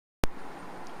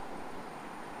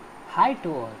Hi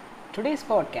to all. Today's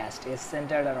podcast is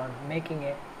centered around making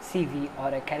a CV or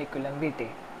a curriculum vitae.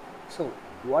 So,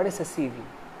 what is a CV?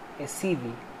 A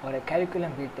CV or a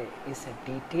curriculum vitae is a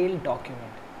detailed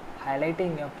document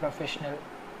highlighting your professional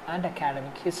and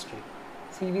academic history.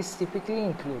 CVs typically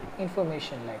include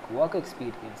information like work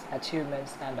experience,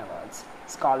 achievements and awards,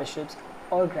 scholarships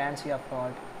or grants you have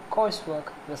earned,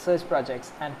 coursework, research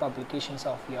projects, and publications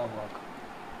of your work.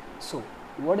 So,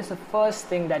 what is the first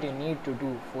thing that you need to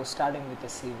do for starting with a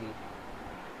CV?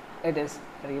 It is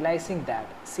realizing that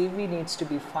CV needs to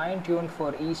be fine tuned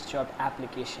for each job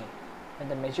application. When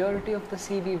the majority of the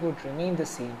CV would remain the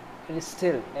same, it is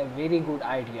still a very good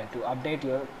idea to update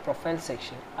your profile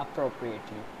section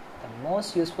appropriately. The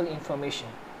most useful information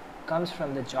comes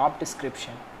from the job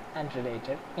description and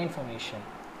related information.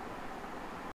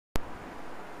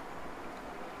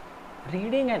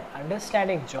 Reading and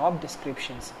understanding job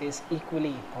descriptions is equally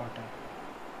important.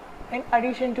 In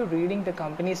addition to reading the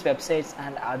company's websites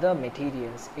and other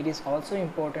materials, it is also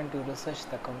important to research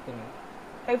the company.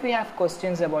 If you have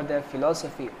questions about their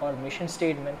philosophy or mission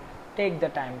statement, take the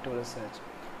time to research.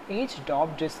 Each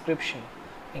job description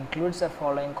includes the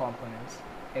following components: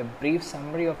 a brief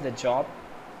summary of the job,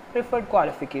 preferred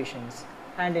qualifications,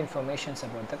 and information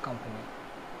about the company.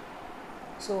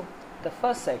 So, the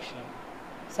first section,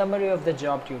 summary of the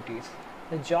job duties.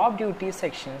 The job duties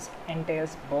sections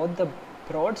entails both the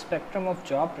broad spectrum of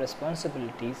job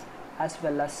responsibilities as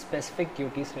well as specific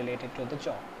duties related to the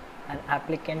job. An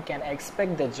applicant can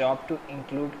expect the job to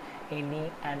include any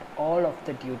and all of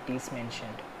the duties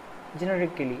mentioned,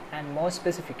 generically and more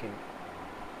specifically.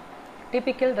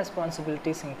 Typical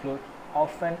responsibilities include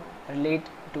often relate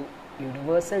to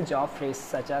universal job phrases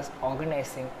such as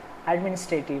organizing,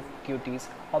 administrative duties,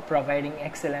 or providing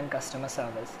excellent customer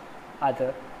service.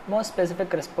 Other, more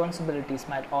specific responsibilities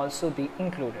might also be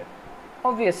included.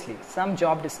 Obviously, some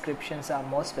job descriptions are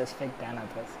more specific than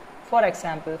others. For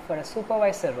example, for a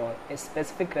supervisor role, a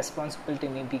specific responsibility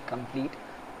may be complete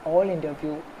all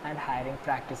interview and hiring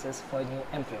practices for new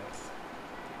employees.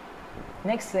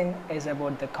 Next thing is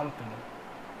about the company.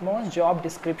 Most job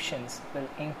descriptions will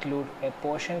include a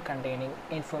portion containing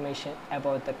information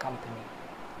about the company.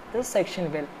 This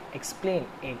section will explain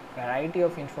a variety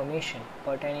of information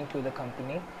pertaining to the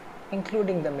company,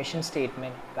 including the mission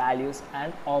statement, values,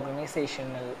 and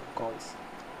organizational goals.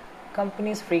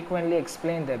 Companies frequently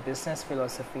explain their business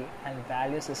philosophy and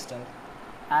value system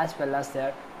as well as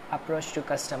their approach to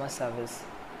customer service.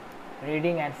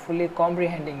 Reading and fully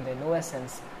comprehending the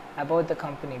nuances about the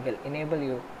company will enable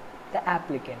you, the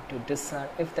applicant, to discern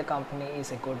if the company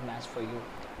is a good match for you,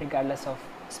 regardless of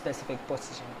specific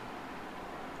position.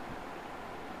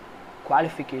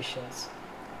 Qualifications.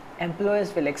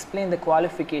 Employers will explain the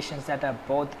qualifications that are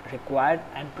both required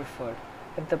and preferred.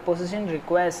 If the position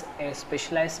requires a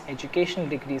specialized educational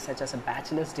degree such as a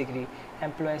bachelor's degree,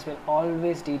 employers will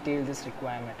always detail this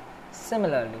requirement.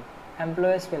 Similarly,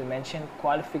 employers will mention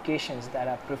qualifications that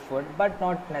are preferred but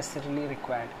not necessarily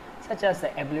required, such as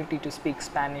the ability to speak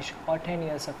Spanish or 10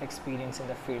 years of experience in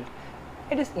the field.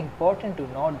 It is important to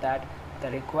note that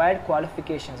the required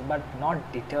qualifications but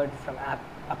not deterred from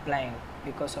applying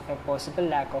because of a possible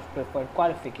lack of preferred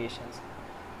qualifications.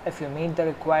 If you meet the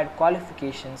required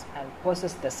qualifications and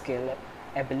possess the skill,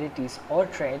 abilities, or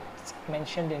traits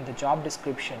mentioned in the job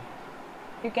description,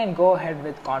 you can go ahead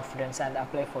with confidence and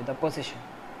apply for the position.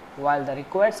 While the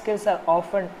required skills are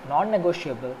often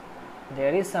non-negotiable,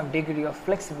 there is some degree of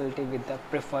flexibility with the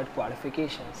preferred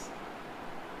qualifications.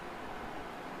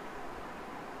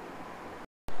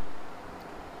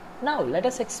 Now let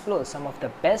us explore some of the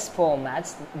best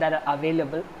formats that are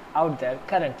available out there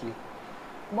currently.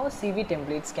 Most CV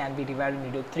templates can be divided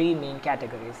into three main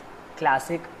categories: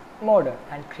 classic, modern,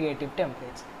 and creative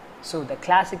templates. So the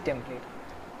classic template.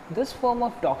 This form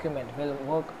of document will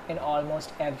work in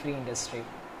almost every industry.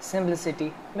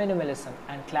 Simplicity, minimalism,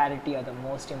 and clarity are the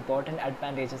most important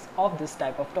advantages of this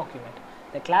type of document.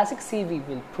 The classic CV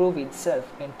will prove itself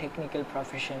in technical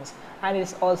professions and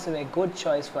is also a good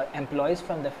choice for employees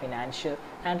from the financial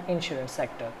and insurance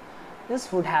sector.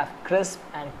 This would have crisp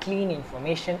and clean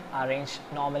information arranged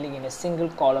normally in a single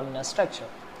columnar structure.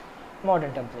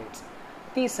 Modern templates.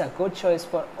 These are good choice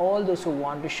for all those who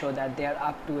want to show that they are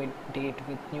up to date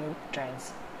with new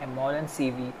trends. A modern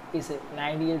CV is an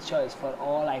ideal choice for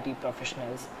all IT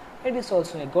professionals. It is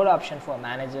also a good option for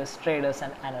managers, traders,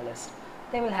 and analysts.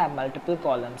 They will have multiple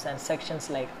columns and sections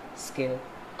like skill,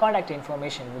 contact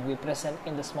information will be present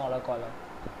in the smaller column.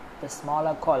 The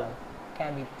smaller column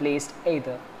can be placed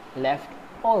either left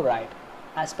or right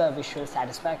as per visual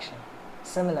satisfaction.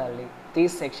 Similarly,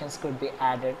 these sections could be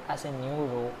added as a new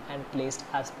row and placed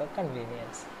as per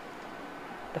convenience.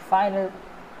 The final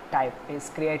type is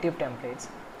creative templates,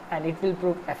 and it will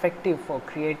prove effective for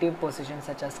creative positions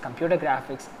such as computer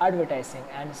graphics, advertising,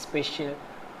 and special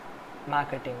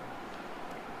marketing.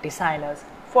 Designers,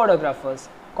 photographers,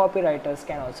 copywriters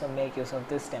can also make use of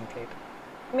this template.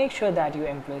 Make sure that you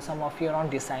employ some of your own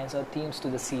designs or themes to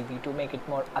the CV to make it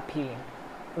more appealing.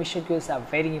 Visual cues are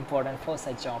very important for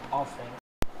such job offerings.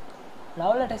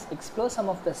 Now let us explore some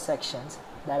of the sections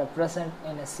that are present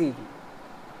in a CV.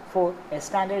 For a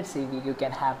standard CV, you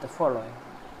can have the following: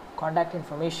 contact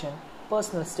information,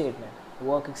 personal statement,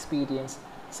 work experience,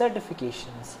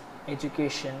 certifications,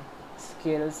 education,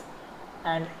 skills,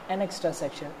 and an extra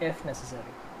section if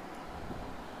necessary.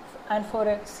 And for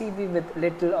a CV with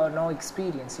little or no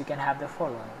experience, you can have the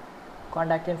following: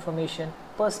 contact information,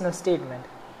 personal statement,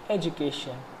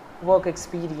 education, work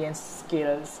experience,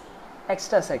 skills,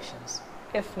 extra sections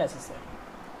if necessary.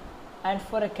 And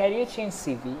for a career change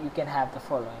CV, you can have the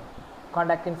following: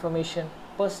 contact information,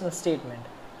 personal statement,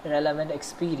 relevant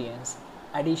experience,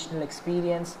 additional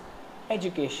experience,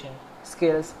 education,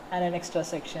 skills, and an extra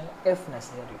section if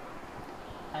necessary.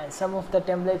 And some of the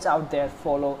templates out there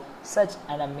follow such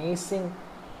an amazing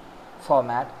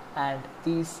format, and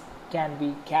these can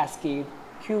be Cascade,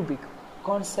 Cubic,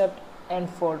 Concept,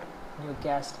 Enfold,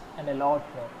 Newcast, and a lot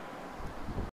more.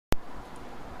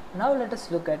 Now let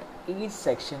us look at each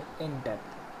section in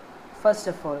depth. First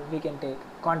of all, we can take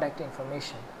contact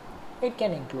information. It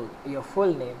can include your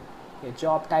full name, your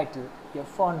job title, your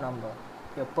phone number,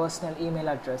 your personal email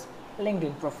address,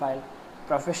 LinkedIn profile,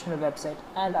 professional website,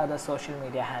 and other social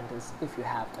media handles if you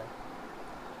have them.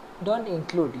 Don't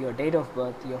include your date of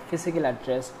birth, your physical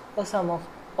address, or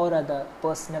or other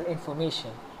personal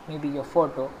information, maybe your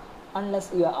photo,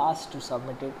 unless you are asked to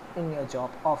submit it in your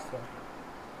job offering.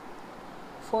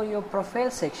 For your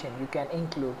profile section, you can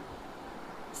include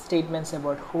statements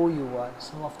about who you are,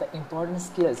 some of the important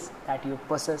skills that you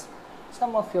possess,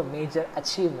 some of your major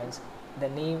achievements, the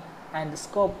name and the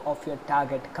scope of your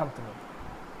target company.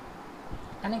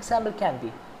 An example can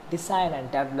be: design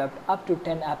and developed up to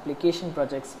 10 application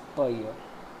projects per year.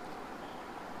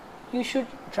 You should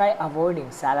try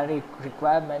avoiding salary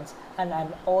requirements and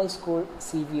an old school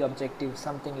CV objective,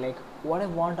 something like what I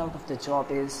want out of the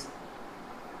job is.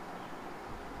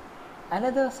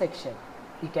 Another section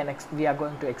we are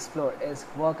going to explore is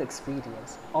work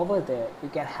experience. Over there, you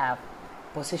can have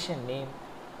position name,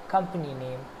 company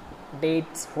name,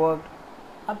 dates worked,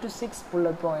 up to 6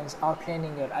 bullet points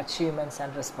outlining your achievements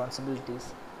and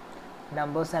responsibilities,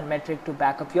 numbers and metric to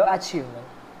back up your achievement.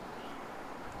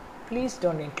 Please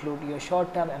don't include your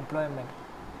short-term employment,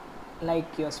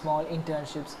 like your small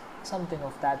internships, something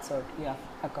of that sort you have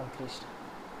accomplished.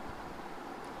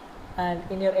 And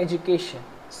in your education,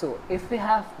 so if we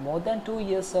have more than 2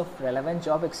 years of relevant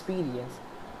job experience,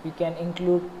 you can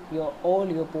include all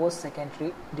your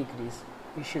post-secondary degrees.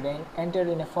 You should enter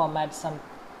in a format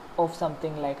of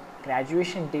something like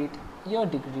graduation date, your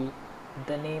degree,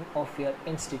 the name of your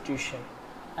institution.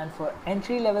 And for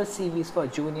entry-level CVs for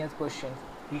junior positions,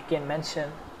 you can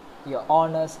mention your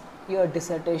honors, your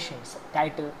dissertations,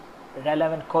 title,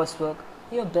 relevant coursework,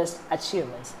 your best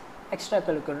achievements,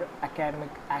 extracurricular academic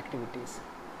activities.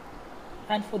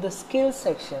 And for the skills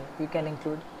section, you can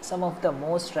include some of the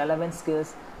most relevant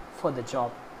skills for the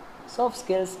job. Soft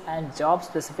skills and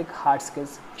job-specific hard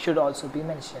skills should also be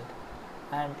mentioned.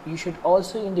 And you should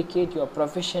also indicate your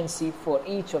proficiency for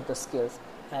each of the skills,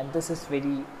 and this is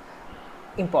very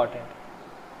important.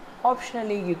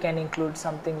 Optionally, you can include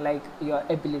something like your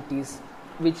abilities,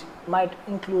 which might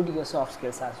include your soft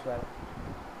skills as well.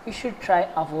 You should try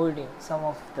avoiding some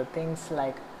of the things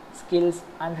like skills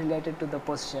unrelated to the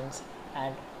positions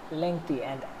and lengthy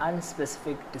and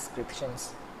unspecific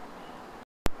descriptions.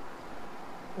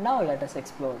 Now let us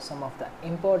explore some of the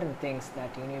important things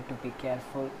that you need to be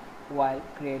careful while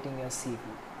creating your CV.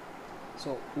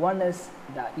 So one is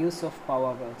the use of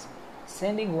power words.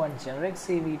 Sending one generic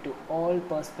CV to all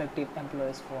prospective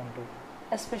employers won't do.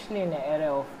 Especially in an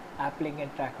era of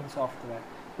applicant tracking software,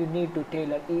 you need to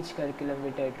tailor each curriculum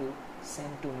vitae to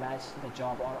send to match the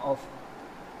job on offer.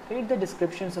 Read the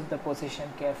descriptions of the position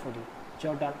carefully.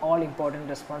 Jot down all important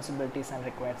responsibilities and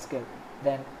required skill.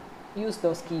 Then use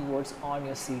those keywords on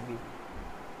your CV.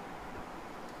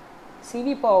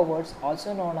 CV power words,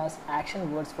 also known as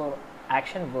action words for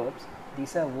action verbs,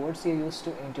 these are words you use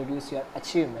to introduce your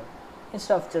achievement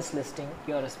instead of just listing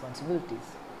your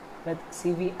responsibilities. With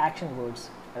CV action words,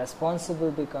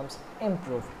 responsible becomes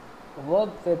improved,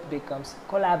 worked with becomes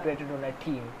collaborated on a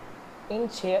team, in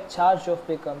charge of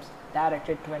becomes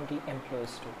directed 20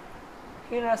 employees to.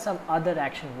 Here are some other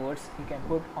action words you can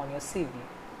put on your CV.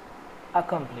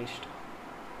 Accomplished,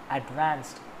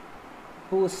 advanced,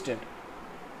 boosted,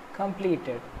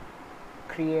 completed,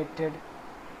 created,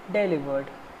 delivered,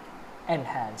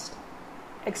 enhanced,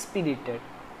 expedited,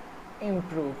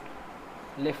 improved,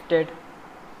 lifted,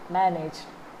 managed,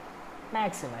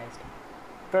 maximized,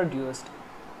 produced,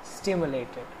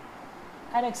 stimulated.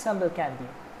 An example can be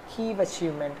Heave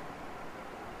Achievement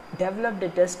developed a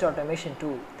test automation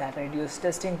tool that reduced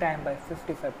testing time by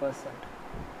 55%.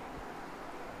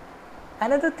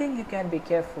 Another thing you can be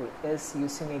careful is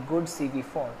using a good CV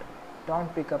font.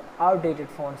 Don't pick up outdated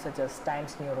fonts such as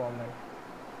Times New Roman.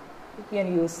 You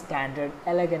can use standard,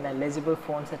 elegant and legible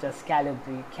fonts such as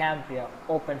Calibri, Cambria,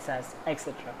 Open Sans,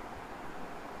 etc.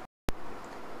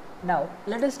 Now,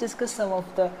 let us discuss some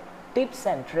of the tips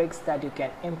and tricks that you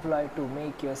can employ to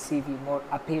make your CV more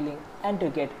appealing and to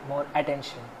get more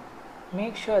attention.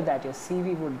 Make sure that your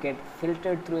CV would get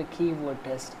filtered through a keyword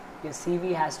test. Your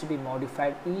CV has to be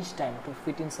modified each time to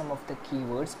fit in some of the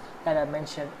keywords that are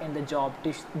mentioned in the job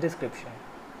description.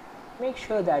 Make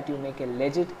sure that you make a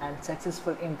legit and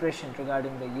successful impression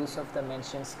regarding the use of the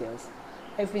mentioned skills.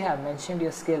 If you have mentioned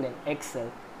your skill in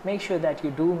Excel, make sure that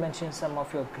you do mention some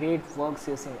of your great works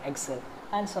using Excel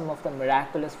and some of the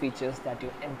miraculous features that you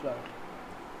employed.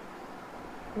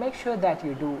 Make sure that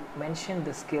you do mention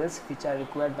the skills which are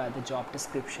required by the job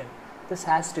description. This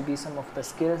has to be some of the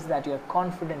skills that you are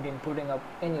confident in putting up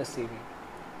in your CV.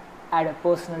 Add a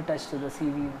personal touch to the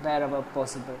CV wherever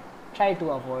possible. Try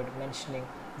to avoid mentioning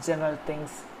general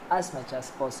things as much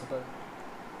as possible.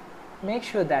 Make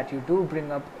sure that you do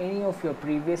bring up any of your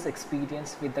previous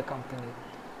experience with the company.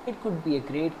 It could be a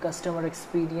great customer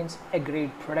experience, a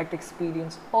great product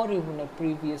experience, or even a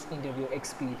previous interview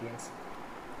experience.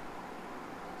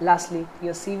 Lastly,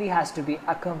 your CV has to be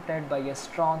accompanied by a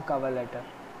strong cover letter.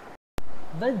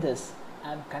 With this,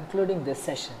 I am concluding this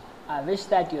session. I wish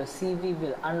that your CV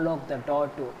will unlock the door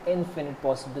to infinite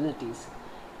possibilities.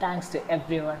 Thanks to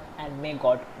everyone and may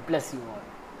God bless you all.